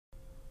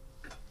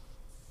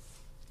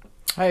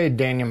Hey,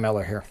 Daniel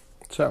Miller here.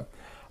 So,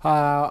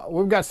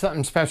 we've got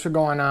something special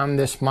going on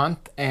this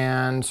month,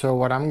 and so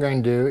what I'm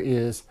going to do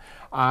is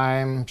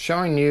I'm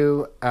showing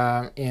you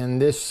in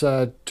this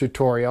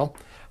tutorial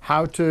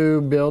how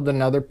to build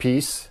another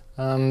piece.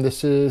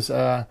 This is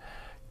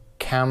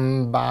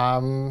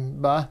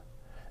Kumbaba,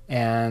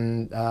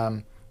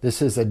 and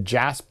this is a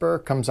Jasper,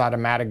 comes out of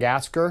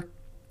Madagascar,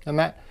 and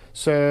that.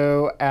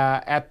 So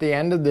at the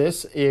end of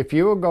this, if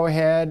you will go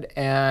ahead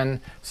and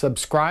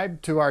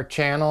subscribe to our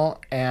channel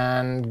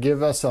and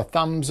give us a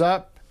thumbs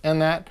up and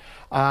that,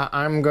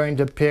 I'm going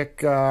to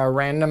pick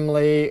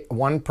randomly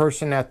one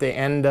person at the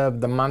end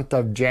of the month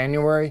of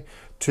January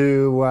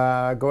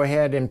to go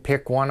ahead and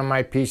pick one of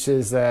my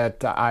pieces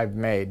that I've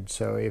made.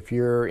 So if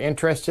you're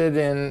interested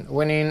in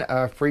winning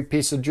a free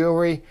piece of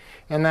jewelry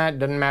and that,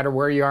 doesn't matter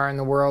where you are in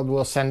the world,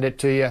 we'll send it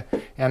to you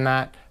and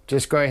that.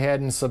 Just go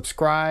ahead and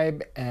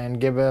subscribe and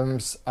give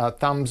us a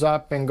thumbs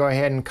up and go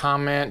ahead and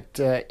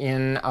comment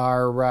in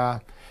our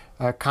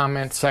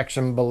comment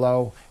section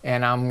below,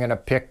 and I'm going to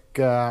pick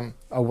a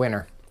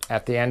winner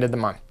at the end of the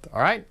month.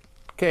 All right?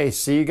 Okay,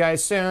 see you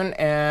guys soon,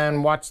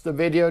 and watch the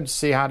video to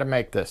see how to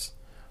make this.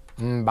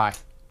 Bye.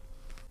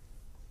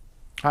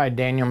 Hi,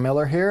 Daniel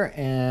Miller here,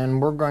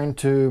 and we're going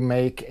to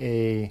make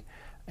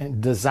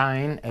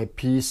design a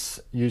piece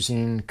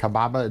using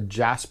Kumbaba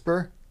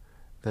Jasper.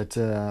 That's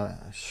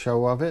a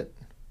show of it.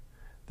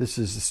 This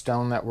is the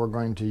stone that we're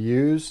going to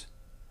use.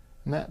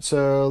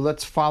 So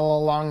let's follow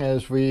along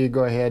as we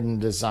go ahead and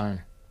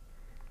design.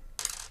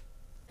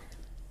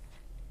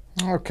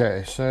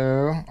 Okay,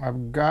 so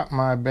I've got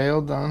my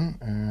bale done,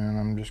 and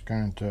I'm just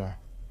going to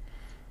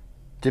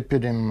dip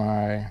it in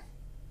my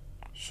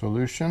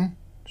solution.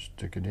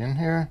 Stick it in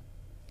here.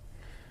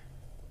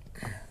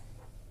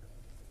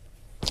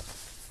 Let's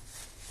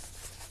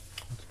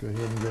go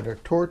ahead and get our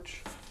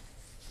torch.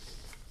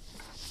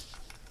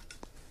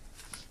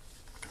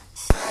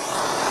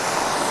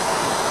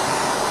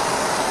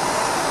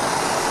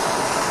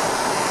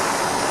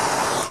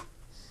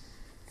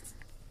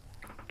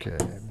 Okay,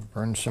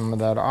 burn some of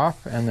that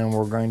off, and then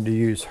we're going to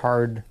use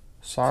hard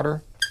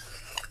solder.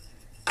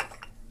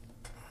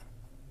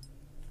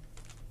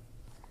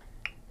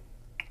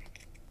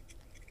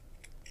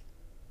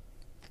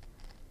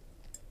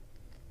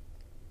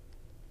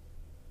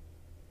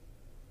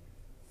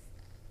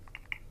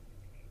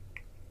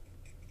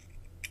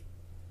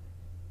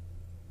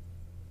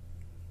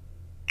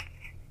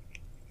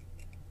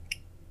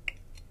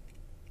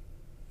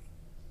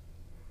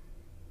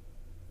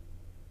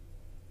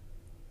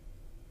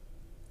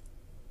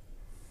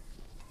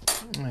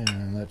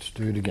 And let's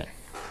do it again.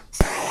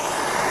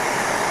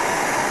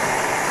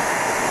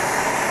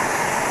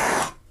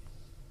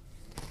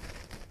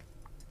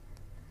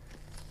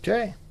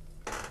 Okay.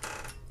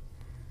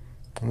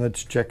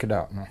 Let's check it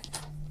out now.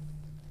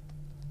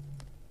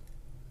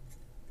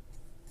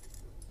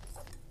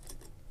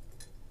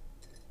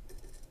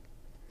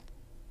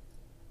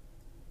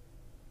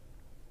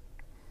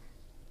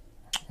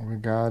 We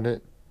got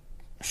it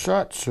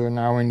shut, so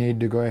now we need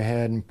to go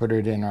ahead and put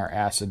it in our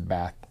acid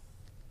bath.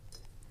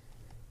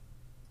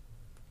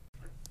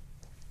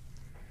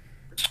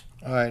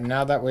 All right,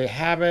 now that we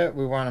have it,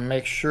 we want to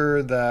make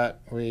sure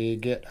that we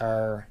get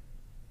our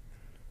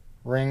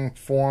ring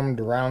formed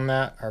around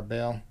that, our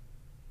bale,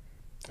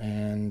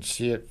 and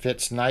see it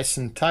fits nice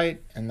and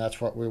tight, and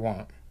that's what we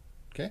want.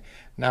 Okay,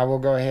 now we'll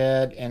go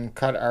ahead and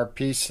cut our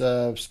piece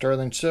of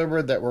sterling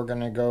silver that we're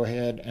going to go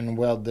ahead and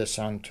weld this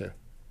onto.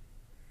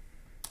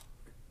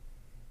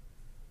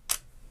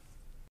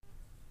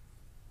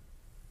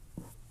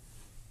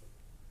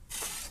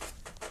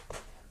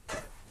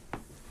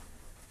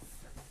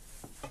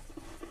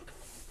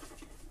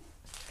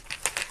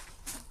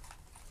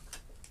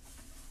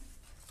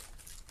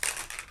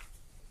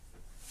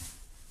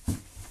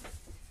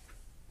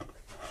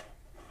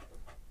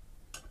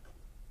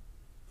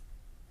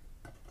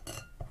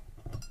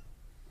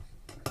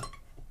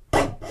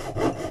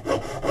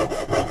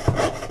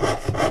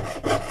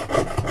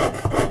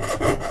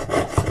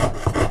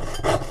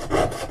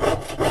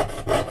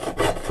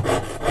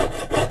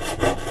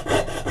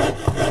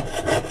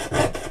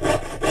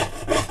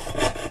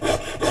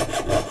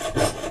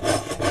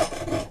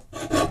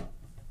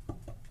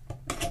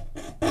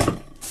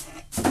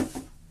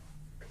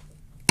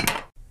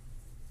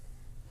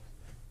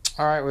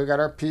 Alright, we got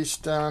our piece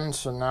done,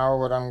 so now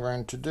what I'm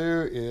going to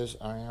do is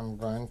I am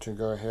going to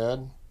go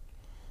ahead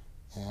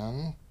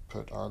and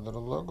put our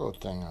little logo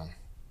thing on.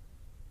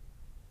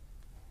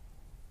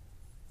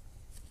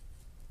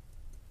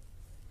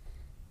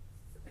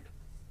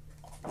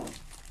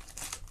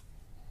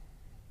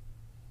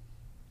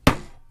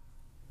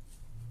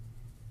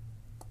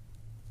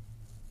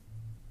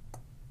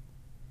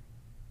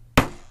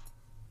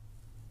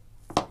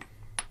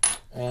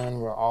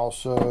 And we'll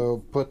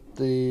also put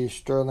the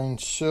sterling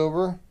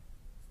silver.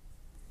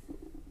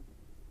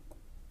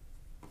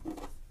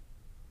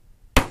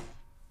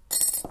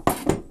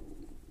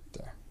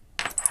 There.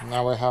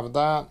 Now we have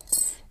that.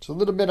 It's a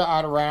little bit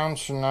out of round,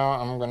 so now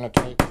I'm going to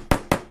take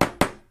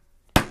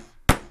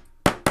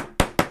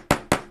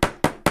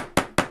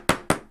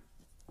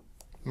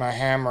my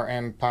hammer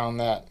and pound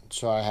that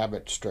so I have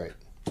it straight.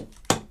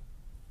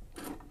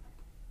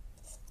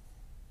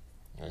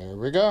 There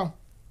we go.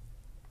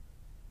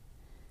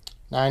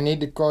 Now I need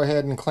to go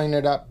ahead and clean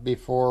it up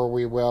before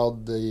we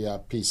weld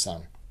the piece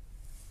on.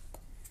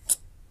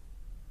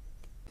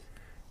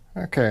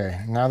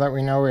 Okay, now that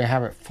we know we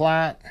have it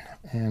flat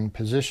and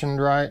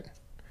positioned right,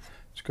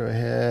 let's go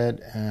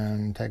ahead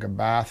and take a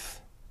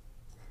bath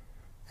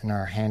in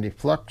our handy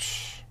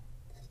flux.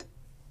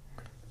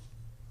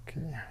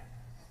 Okay,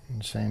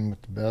 and same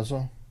with the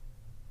bezel.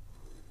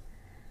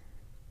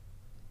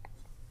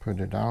 Put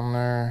it on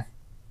there.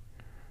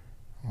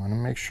 I want to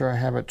make sure I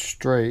have it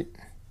straight.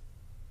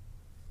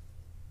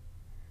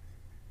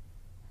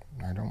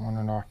 I don't want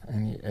it off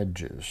any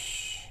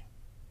edges.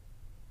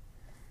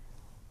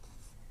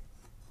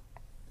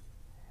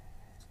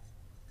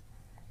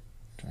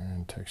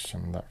 And take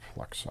some of that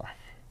flux off.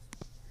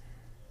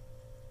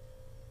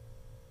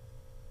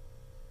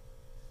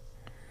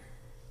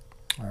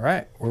 All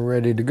right, we're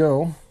ready to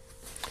go.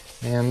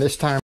 And this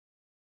time,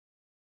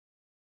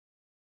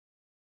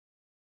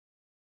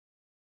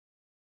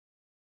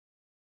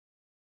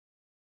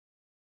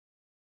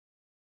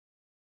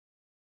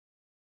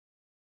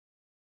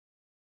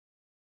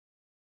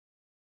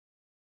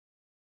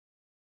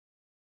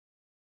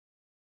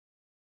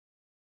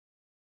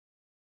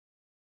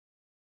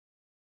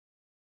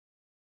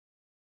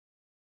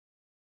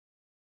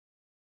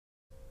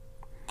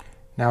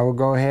 now we'll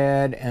go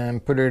ahead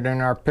and put it in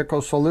our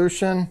pickle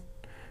solution,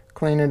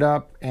 clean it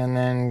up, and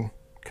then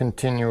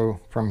continue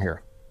from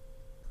here.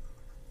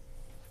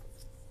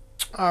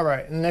 All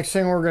right, the next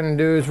thing we're going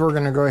to do is we're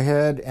going to go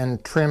ahead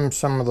and trim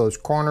some of those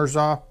corners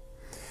off.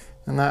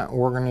 And that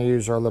we're going to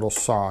use our little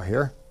saw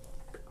here.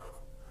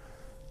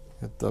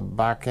 Get the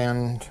back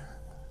end.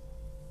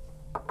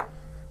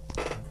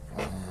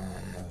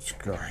 Let's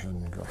go ahead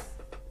and go.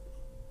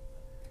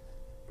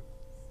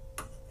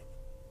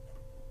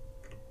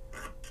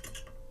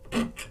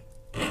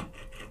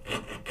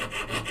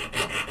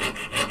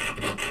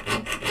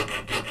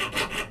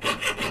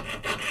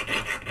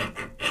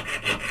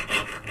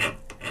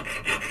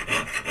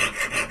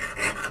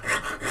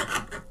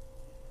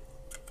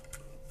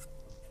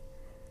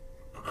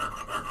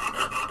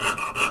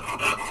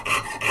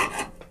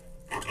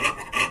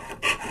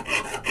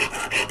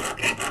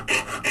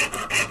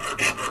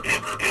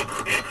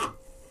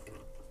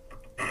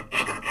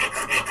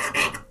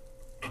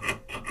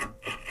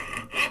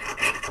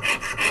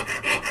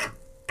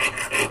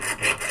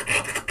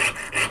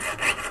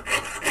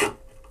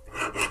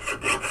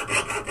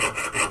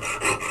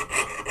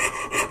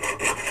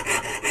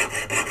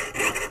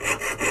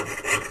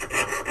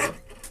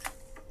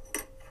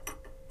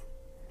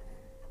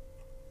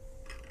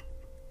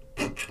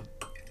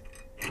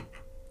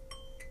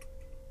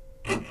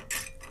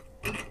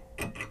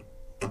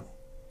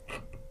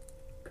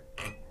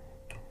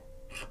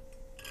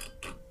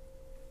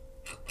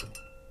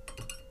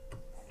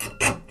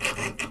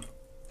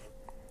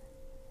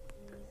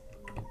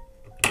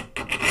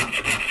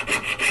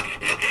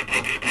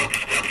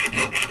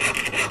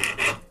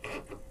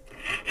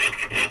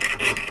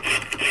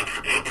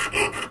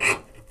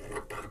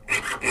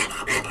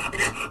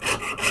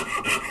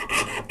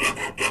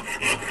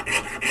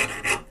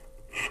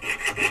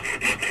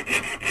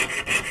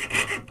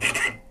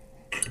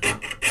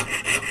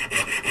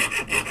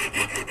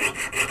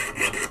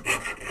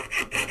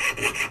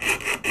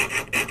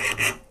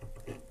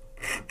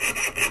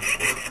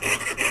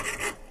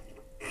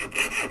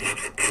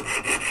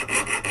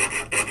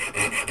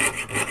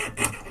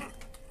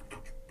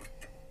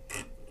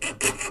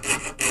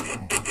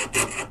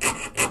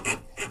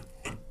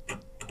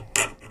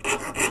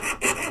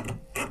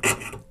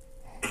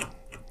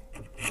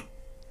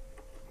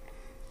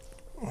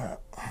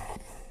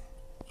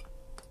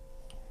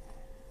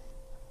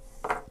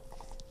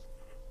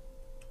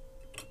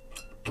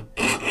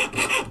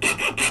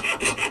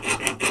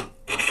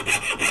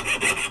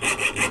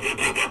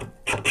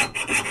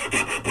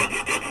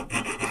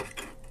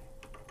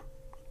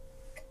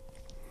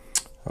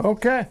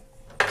 Okay,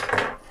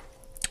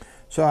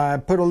 so I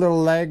put a little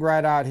leg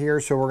right out here,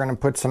 so we're going to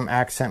put some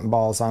accent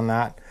balls on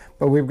that.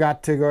 But we've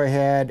got to go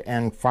ahead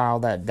and file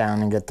that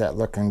down and get that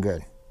looking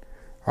good.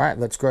 All right,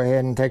 let's go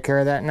ahead and take care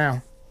of that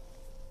now.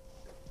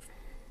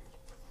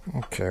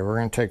 Okay, we're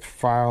going to take the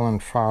file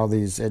and file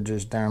these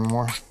edges down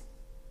more.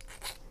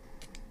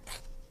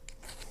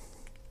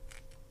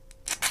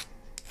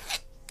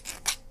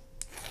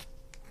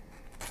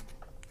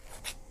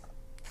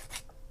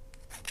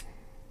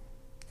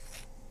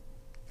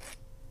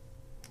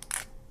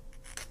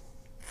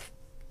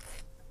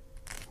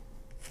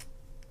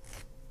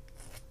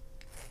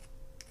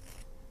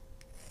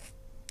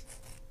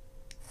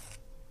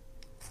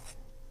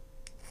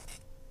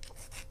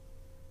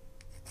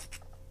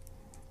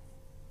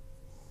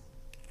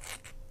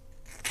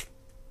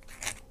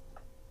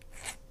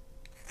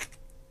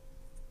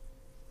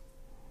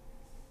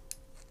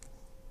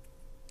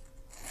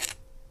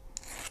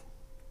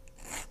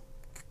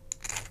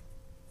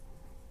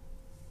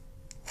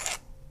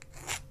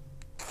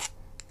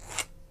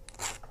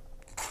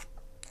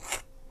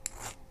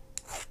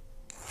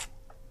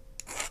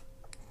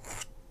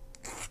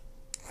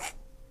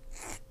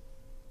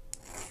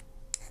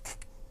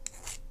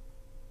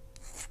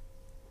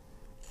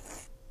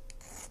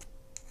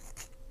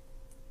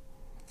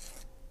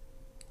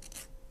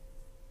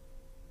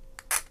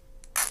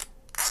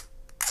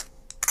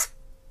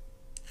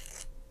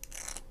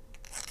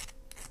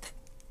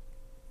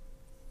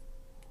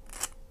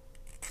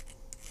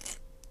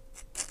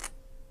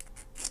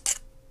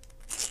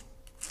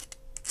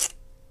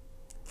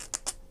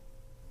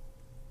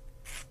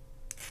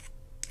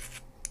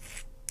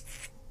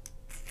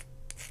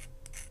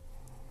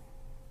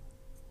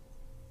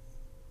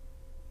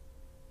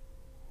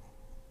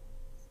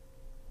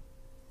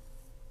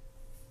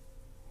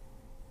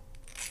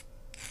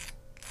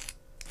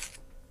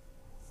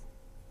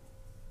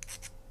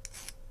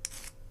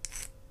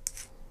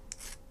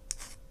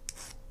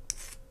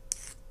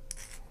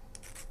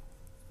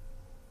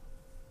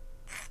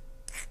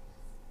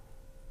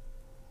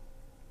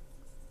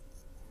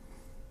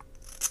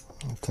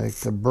 Take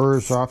the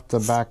burrs off the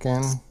back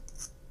end.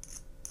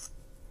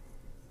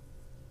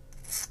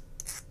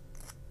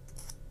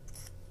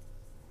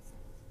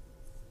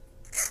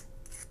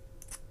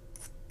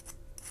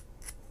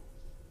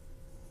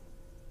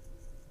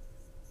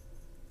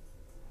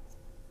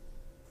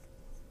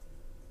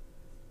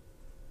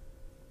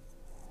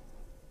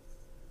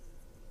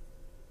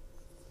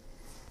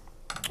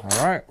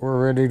 All right,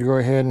 we're ready to go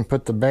ahead and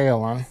put the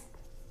bail on.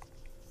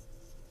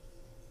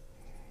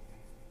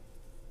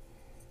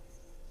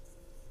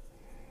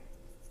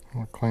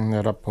 I'll clean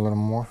that up a little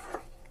more.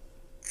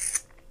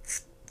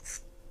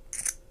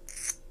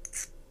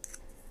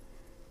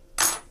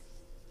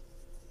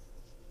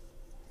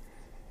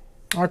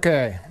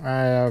 Okay, I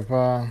have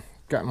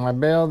got my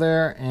bail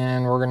there,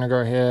 and we're going to go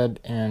ahead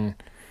and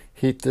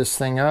heat this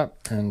thing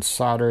up and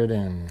solder it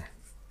in.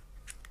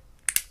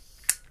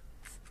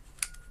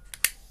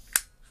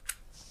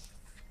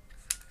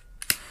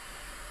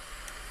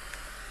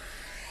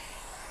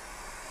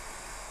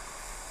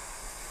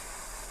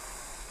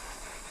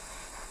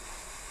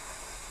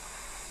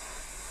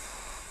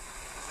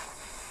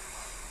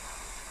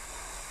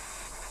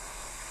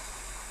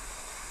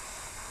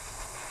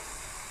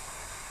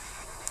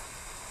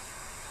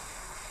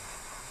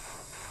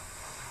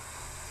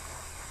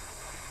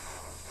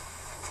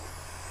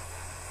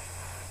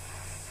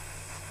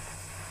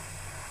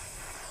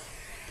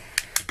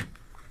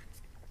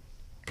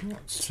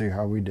 Let's see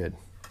how we did.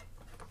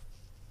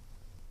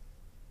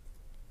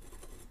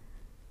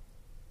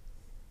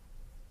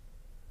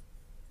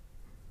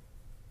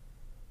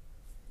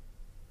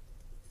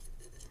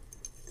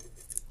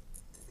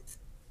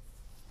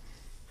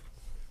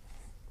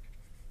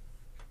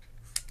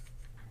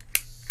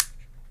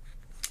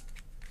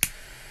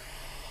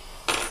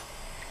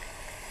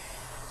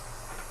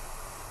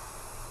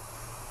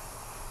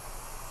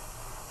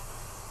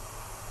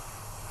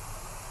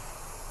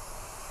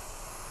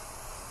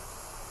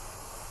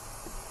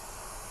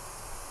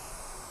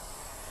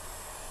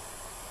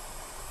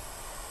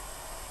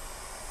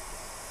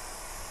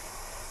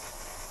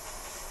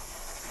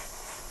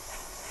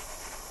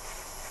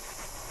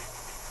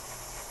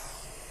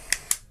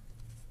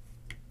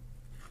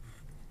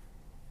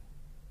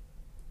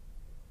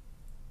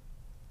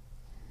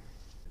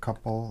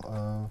 Couple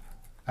of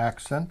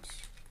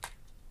accents.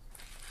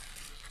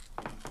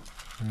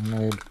 We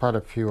made quite a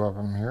few of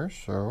them here,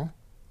 so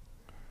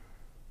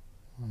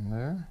one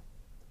there.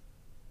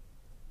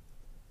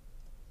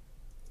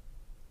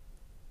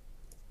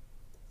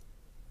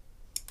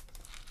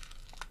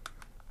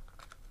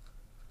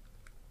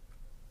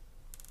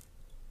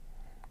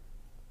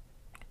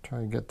 Try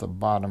to get the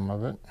bottom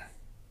of it.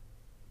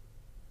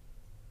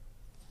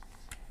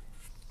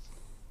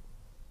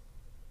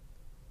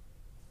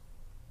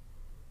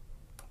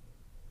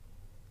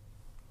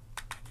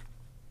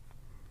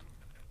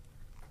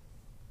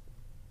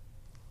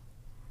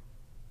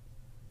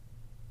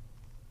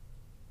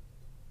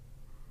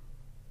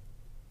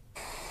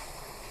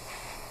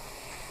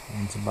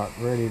 It's about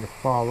ready to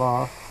fall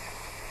off.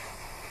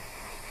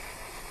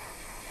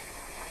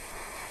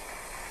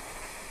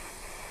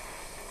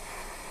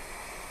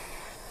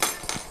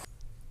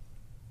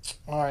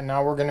 All right,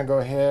 now we're going to go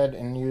ahead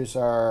and use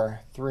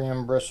our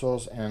 3M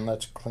bristles, and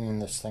let's clean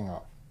this thing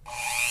up.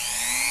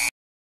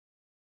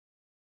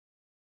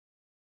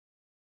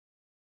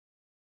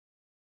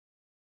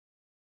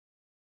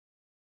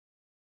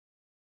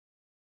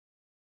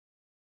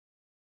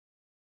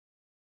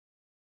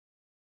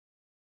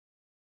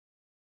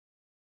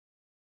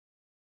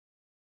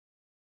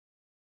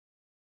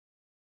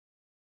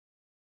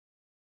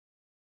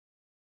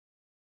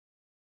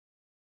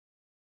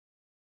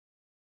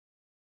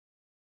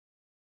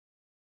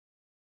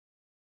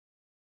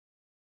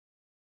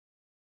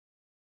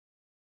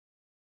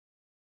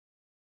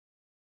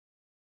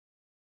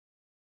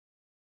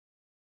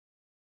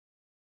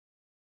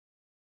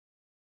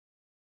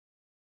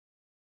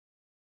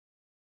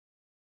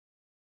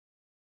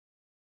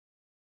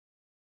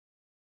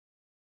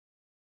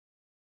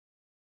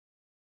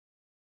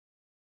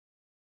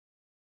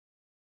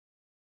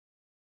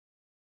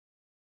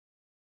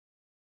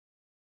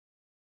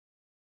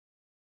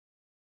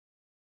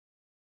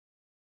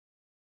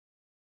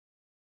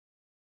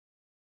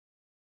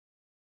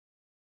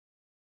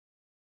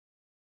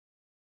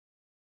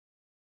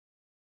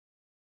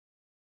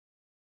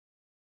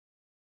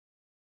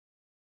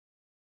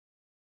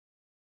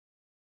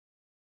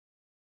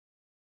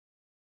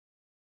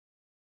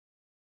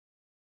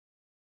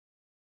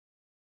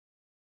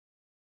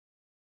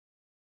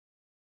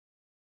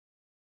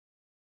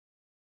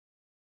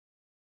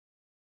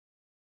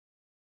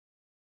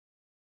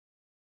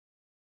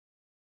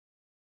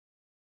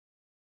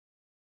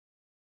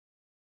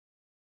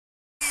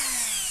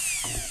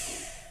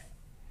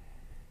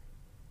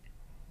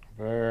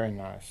 Very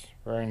nice,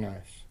 very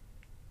nice.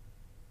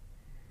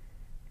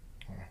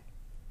 All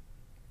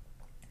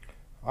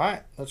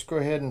right, let's go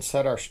ahead and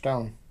set our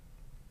stone.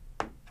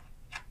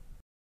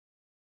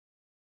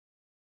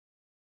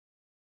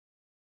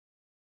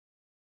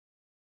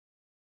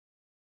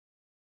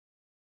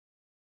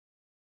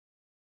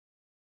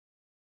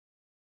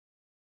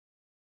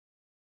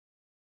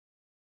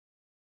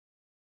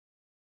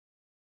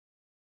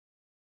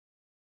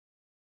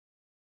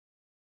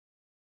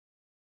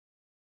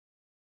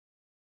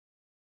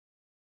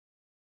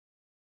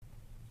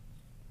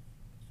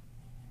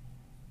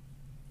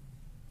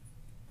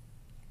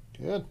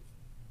 Good.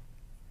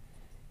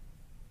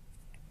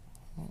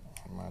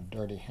 My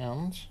dirty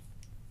hands.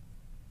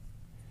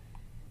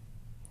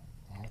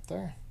 Right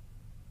there.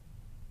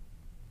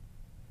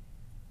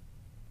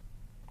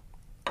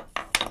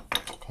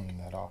 Clean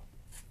that off.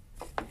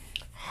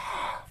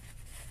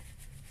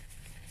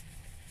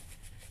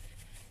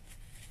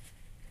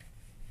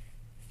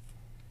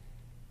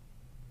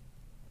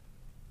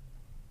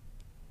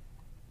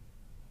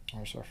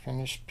 There's our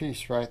finished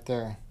piece right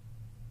there.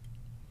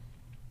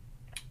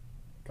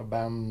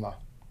 Kabamba.